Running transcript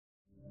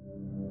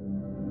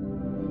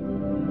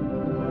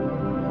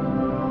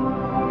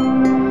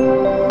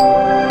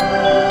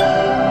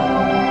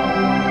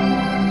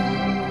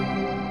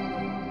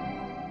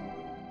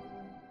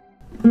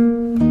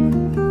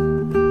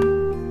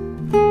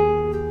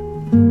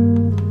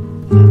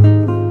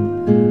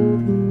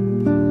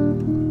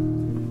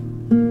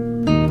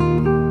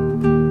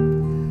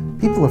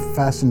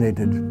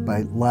fascinated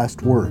by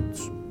last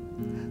words.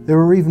 There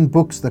are even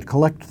books that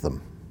collect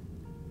them.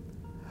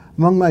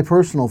 Among my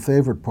personal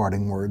favorite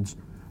parting words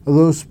are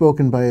those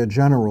spoken by a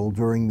general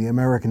during the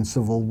American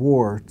Civil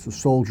War to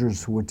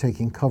soldiers who were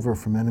taking cover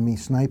from enemy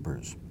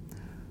snipers.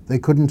 They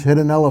couldn't hit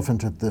an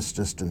elephant at this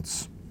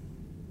distance.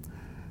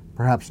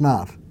 Perhaps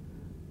not,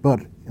 but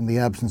in the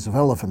absence of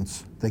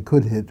elephants, they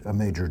could hit a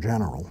major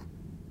general.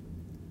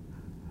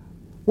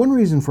 One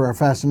reason for our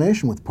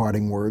fascination with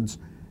parting words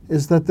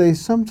is that they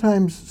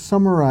sometimes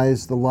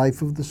summarize the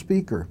life of the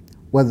speaker,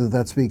 whether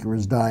that speaker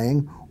is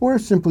dying or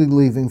simply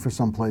leaving for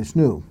someplace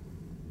new.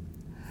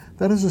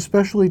 That is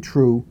especially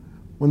true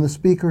when the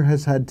speaker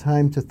has had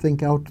time to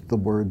think out the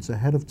words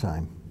ahead of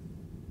time.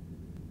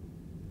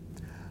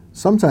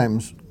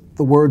 Sometimes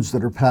the words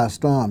that are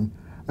passed on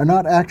are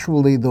not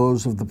actually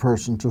those of the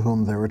person to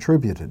whom they're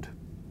attributed.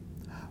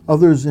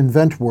 Others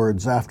invent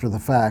words after the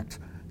fact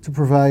to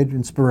provide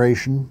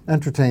inspiration,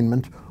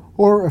 entertainment,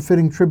 or a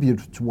fitting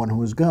tribute to one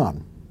who is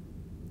gone.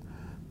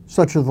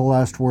 Such are the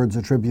last words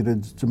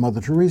attributed to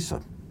Mother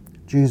Teresa.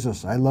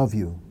 Jesus, I love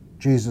you.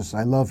 Jesus,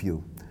 I love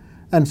you.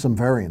 And some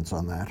variants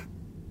on that.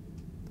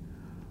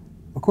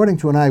 According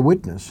to an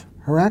eyewitness,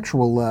 her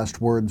actual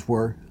last words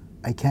were,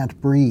 I can't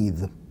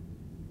breathe.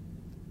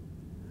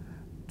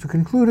 To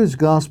conclude his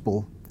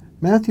gospel,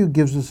 Matthew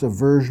gives us a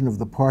version of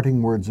the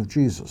parting words of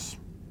Jesus.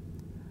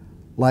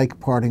 Like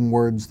parting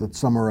words that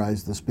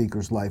summarize the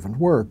speaker's life and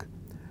work,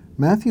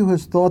 Matthew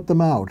has thought them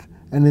out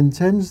and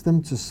intends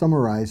them to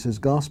summarize his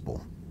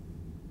gospel.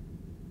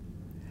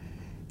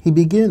 He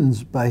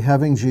begins by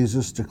having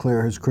Jesus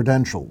declare his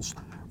credentials,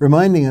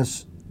 reminding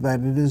us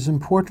that it is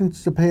important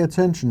to pay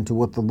attention to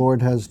what the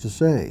Lord has to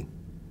say.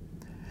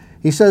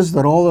 He says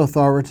that all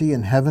authority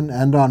in heaven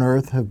and on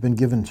earth have been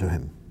given to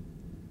him.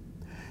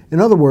 In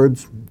other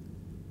words,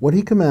 what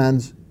he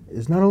commands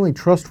is not only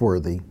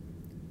trustworthy,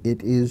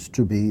 it is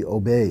to be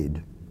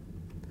obeyed.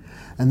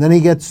 And then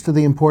he gets to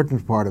the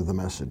important part of the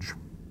message.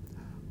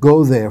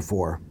 Go,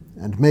 therefore,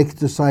 and make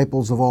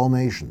disciples of all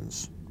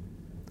nations.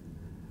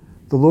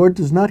 The Lord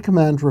does not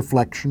command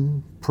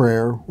reflection,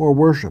 prayer, or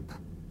worship.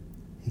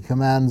 He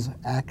commands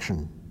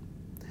action.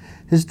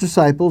 His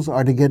disciples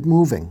are to get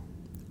moving.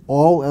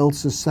 All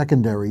else is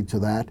secondary to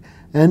that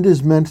and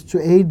is meant to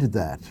aid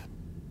that.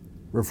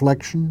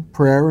 Reflection,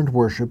 prayer, and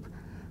worship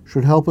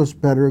should help us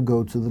better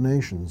go to the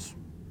nations.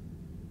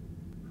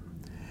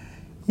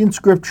 In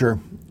Scripture,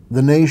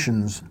 the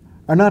nations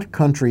are not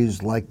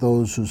countries like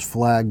those whose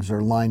flags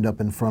are lined up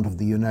in front of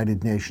the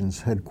United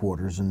Nations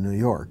headquarters in New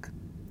York.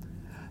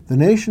 The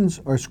nations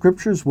are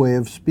Scripture's way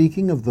of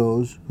speaking of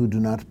those who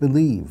do not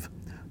believe,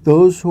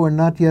 those who are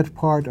not yet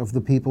part of the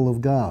people of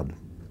God.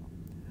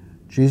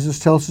 Jesus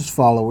tells his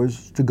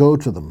followers to go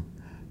to them,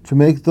 to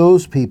make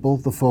those people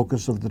the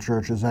focus of the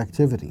church's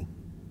activity.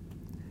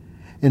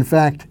 In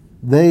fact,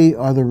 they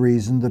are the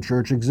reason the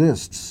church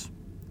exists.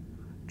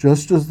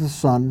 Just as the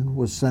Son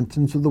was sent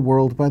into the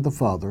world by the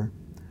Father,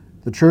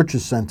 the church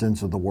is sent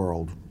into the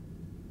world.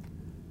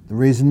 The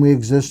reason we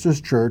exist as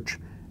church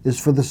is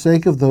for the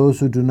sake of those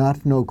who do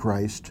not know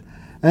Christ,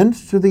 and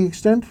to the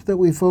extent that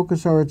we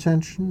focus our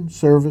attention,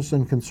 service,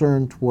 and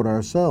concern toward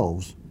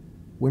ourselves,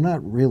 we're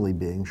not really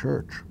being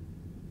church.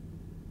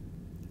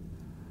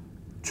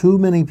 Too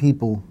many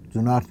people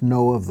do not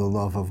know of the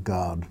love of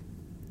God.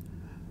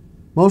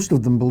 Most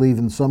of them believe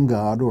in some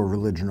God or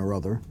religion or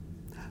other.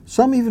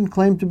 Some even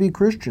claim to be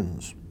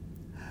Christians.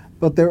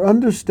 But their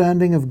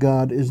understanding of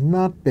God is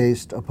not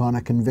based upon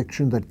a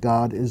conviction that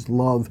God is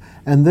love,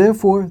 and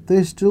therefore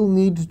they still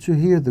need to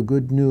hear the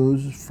good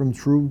news from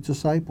true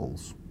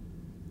disciples.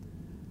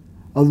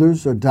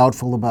 Others are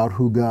doubtful about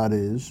who God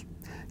is,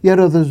 yet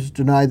others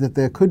deny that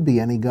there could be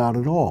any God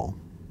at all.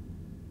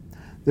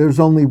 There's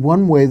only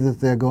one way that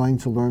they're going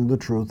to learn the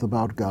truth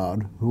about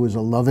God, who is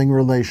a loving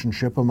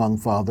relationship among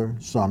Father,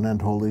 Son,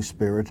 and Holy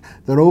Spirit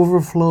that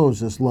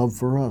overflows His love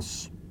for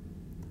us.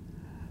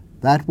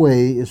 That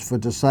way is for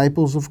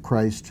disciples of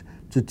Christ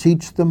to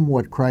teach them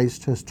what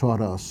Christ has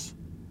taught us,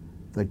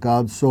 that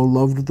God so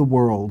loved the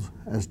world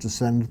as to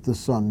send the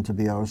Son to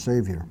be our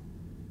Savior.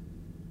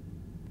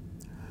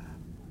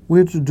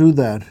 We're to do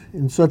that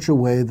in such a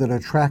way that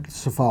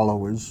attracts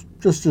followers,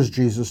 just as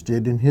Jesus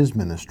did in his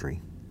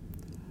ministry.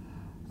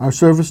 Our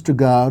service to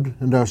God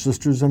and our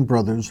sisters and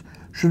brothers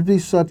should be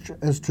such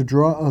as to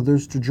draw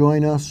others to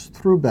join us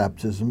through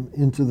baptism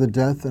into the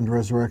death and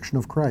resurrection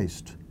of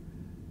Christ.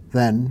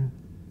 Then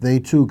they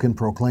too can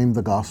proclaim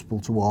the gospel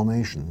to all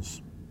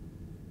nations.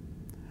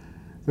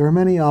 There are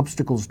many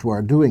obstacles to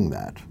our doing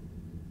that.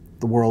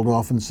 The world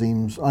often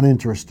seems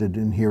uninterested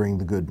in hearing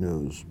the good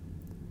news.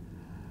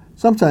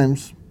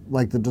 Sometimes,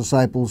 like the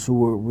disciples who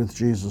were with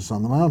Jesus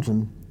on the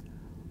mountain,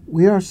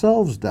 we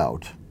ourselves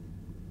doubt.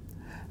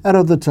 At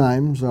other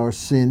times, our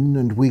sin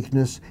and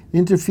weakness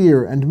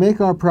interfere and make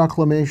our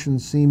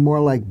proclamations seem more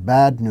like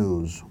bad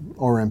news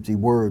or empty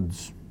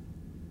words.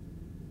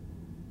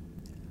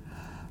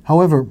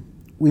 However,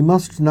 we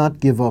must not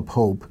give up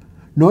hope,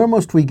 nor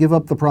must we give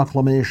up the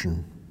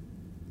proclamation.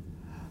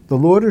 The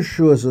Lord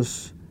assures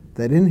us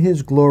that in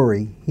His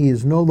glory He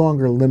is no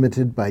longer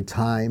limited by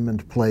time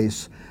and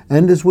place,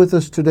 and is with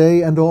us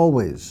today and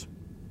always.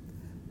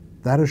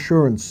 That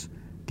assurance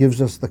gives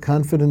us the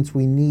confidence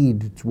we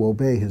need to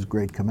obey His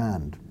great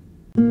command.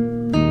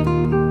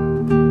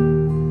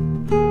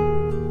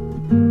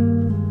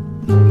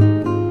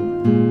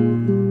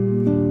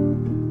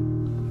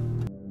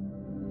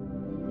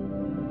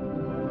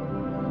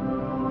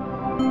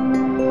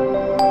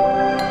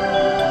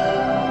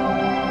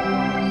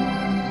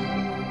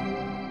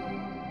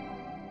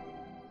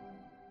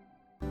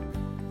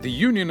 The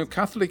Union of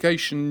Catholic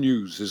Asian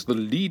News is the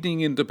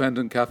leading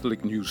independent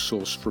Catholic news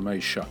source from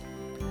Asia.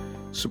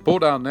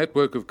 Support our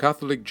network of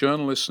Catholic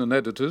journalists and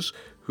editors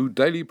who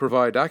daily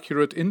provide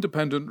accurate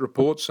independent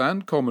reports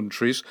and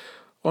commentaries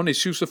on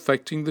issues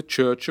affecting the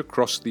Church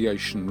across the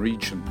Asian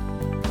region.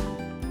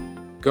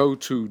 Go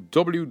to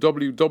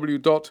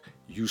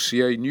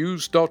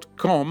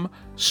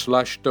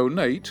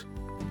www.ucanews.com/donate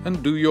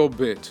and do your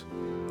bit.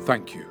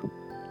 Thank you.